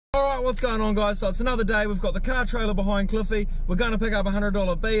Alright, what's going on, guys? So it's another day. We've got the car trailer behind Cliffy. We're going to pick up a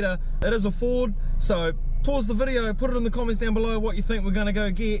 $100 beater. It is a Ford, so pause the video, put it in the comments down below what you think we're going to go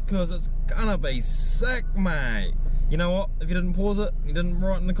get, because it's gonna be sick, mate. You know what? If you didn't pause it, you didn't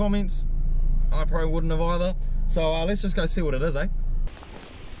write in the comments, I probably wouldn't have either. So let's just go see what it is, eh?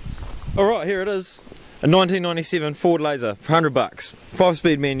 Alright, here it is. A 1997 Ford Laser for $100.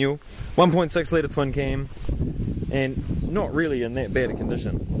 5-speed manual, 1.6 litre twin cam, and not really in that bad a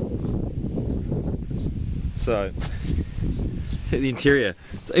condition. So, check the interior.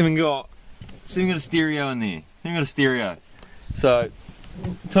 It's even got a stereo in there. So,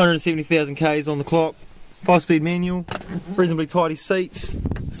 270,000 Ks on the clock, 5-speed manual, reasonably tidy seats.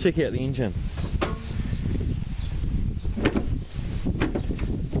 Let's check out the engine.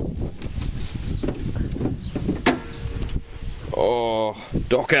 Oh,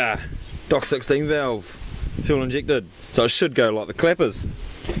 Doc 16 valve, fuel injected, so it should go like the clappers.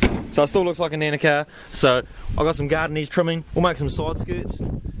 So it still looks like a Nana car. So I've got some garden edge trimming, we'll make some side skirts,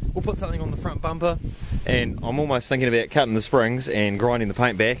 we'll put something on the front bumper, and I'm almost thinking about cutting the springs and grinding the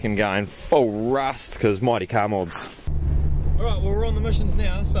paint back and going full rust, because mighty car mods. Alright, well, we're on the missions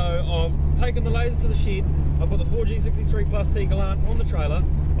now. So I've taken the Laser to the shed, I put the 4G63 Plus T Galant on the trailer,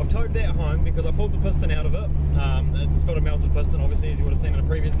 I've towed that home because I pulled the piston out of it. It's got a melted piston, obviously, as you would have seen in a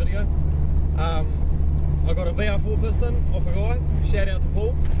previous video. I got a VR4 piston off a guy, shout out to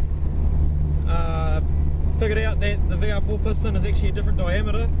Paul. Figured out that the VR4 piston is actually a different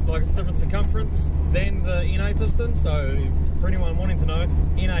diameter, like it's a different circumference than the NA piston. So for anyone wanting to know,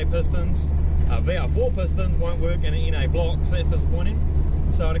 NA pistons, VR4 pistons won't work in an NA block, so that's disappointing.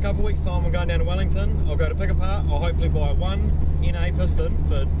 So in a couple of weeks time I'm going down to Wellington, I'll go to pick apart, I'll hopefully buy one NA piston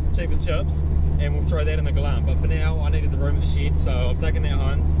for cheapest chips, and we'll throw that in the Galant. But for now I needed the room at the shed, so I've taken that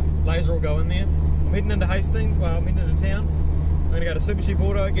home. Laser will go in there. I'm heading into Hastings, well, I'm heading into town. I'm going to go to Supercheap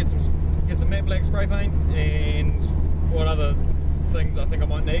Auto, get some matte black spray paint and what other things I think I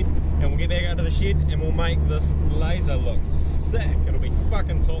might need, and we'll get back out to the shed and we'll make this Laser look sick. It'll be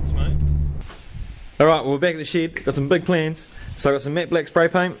fucking tops, mate. Alright, well, we're back at the shed, got some big plans. So I got some matte black spray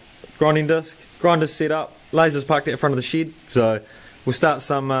paint, grinding disc, grinders set up, Laser's parked out in front of the shed, so we'll start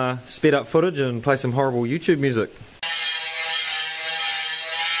some sped up footage and play some horrible YouTube music.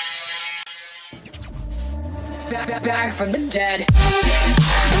 Back from the dead.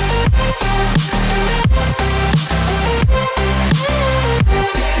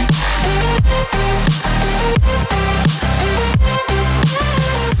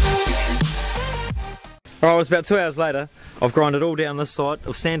 Alright, well, it's about 2 hours later. I've grinded all down this side,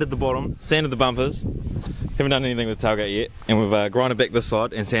 I've sanded the bottom, sanded the bumpers, haven't done anything with the tailgate yet, and we've grinded back this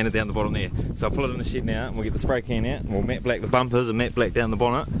side and sanded down the bottom there. So I'll pull it in the shed now and we'll get the spray can out and we'll matte black the bumpers and matte black down the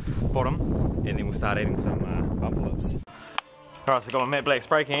bottom, and then we'll start adding some bumper lips. Alright, so I've got my matte black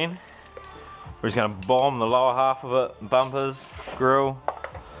spray can. We're just going to bomb the lower half of it, bumpers, grille.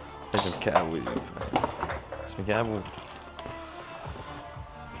 There's some cable. Some cable.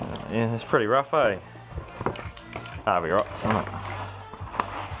 Yeah, it's pretty rough, eh? I'll be right.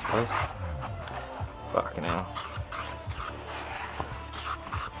 Fucking hell.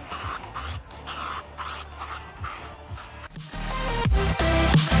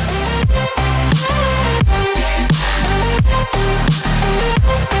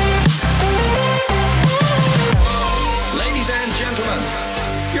 Ladies and gentlemen,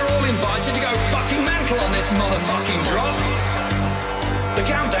 you're all invited to go fucking mental on this motherfucking drop. The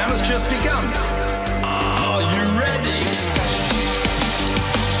countdown has just begun. Are you ready?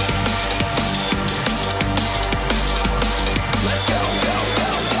 Let's go.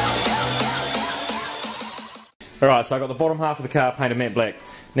 Alright, so I got the bottom half of the car painted matte black.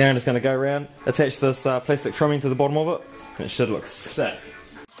 Now I'm just going to go around, attach this plastic trimming to the bottom of it, and it should look sick.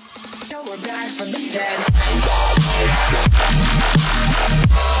 Now we're back from the dead.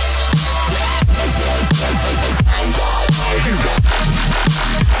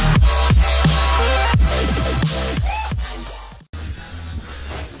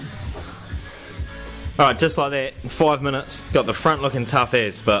 Alright, just like that, in 5 minutes, got the front looking tough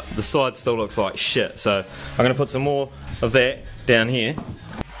as, but the side still looks like shit. So I'm going to put some more of that down here.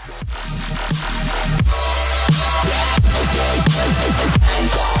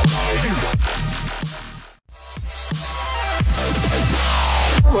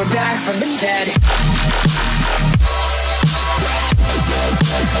 We're back from the dead.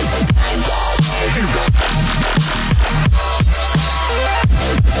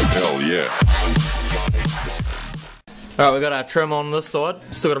 Hell yeah. Alright, we've got our trim on this side,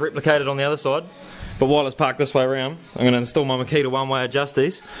 still got to replicate it on the other side. But while it's parked this way around, I'm going to install my Makita one-way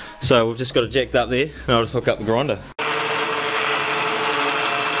adjusties. So we've just got it jacked up there, and I'll just hook up the grinder.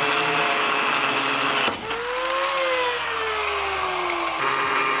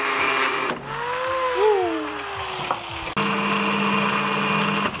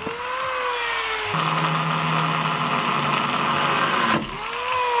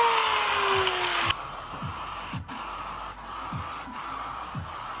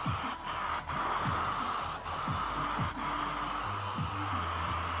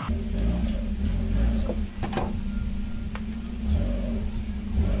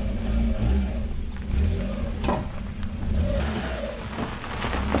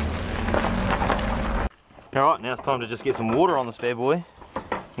 now it's time to just get some water on this bad boy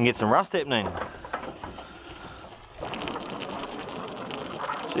and get some rust happening.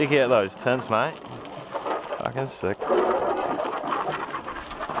 Check out those tints, mate. Fucking sick.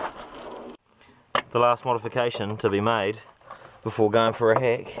 The last modification to be made before going for a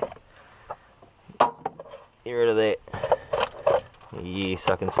hack. Get rid of that. Yeah,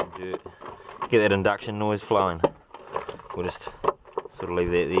 sucking some dirt. Get that induction noise flowing. We'll just sort of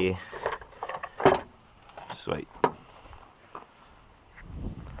leave that there. Sweet.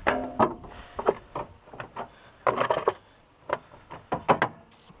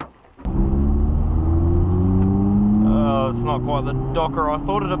 Oh, it's not quite the Docker I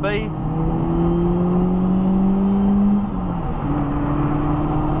thought it'd be.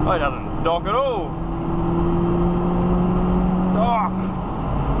 Oh, it doesn't dock at all. Dock.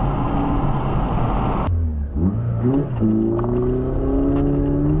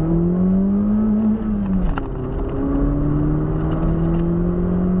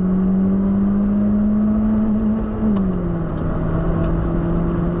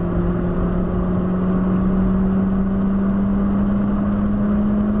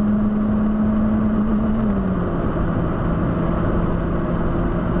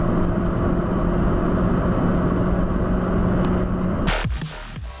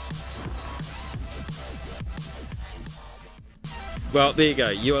 Well, there you go.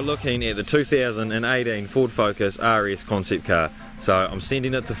 You are looking at the 2018 Ford Focus RS concept car. So I'm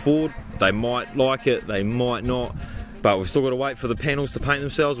sending it to Ford. They might like it, they might not, but we've still got to wait for the panels to paint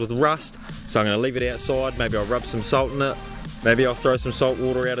themselves with rust. So I'm going to leave it outside. Maybe I'll rub some salt in it. Maybe I'll throw some salt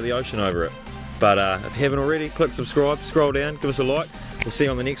water out of the ocean over it. But if you haven't already, click subscribe, scroll down, give us a like. We'll see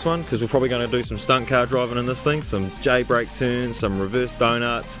you on the next one, because we're probably going to do some stunt car driving in this thing, some J-brake turns, some reverse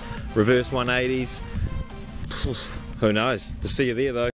donuts, reverse 180s. Who knows? We'll see you there though.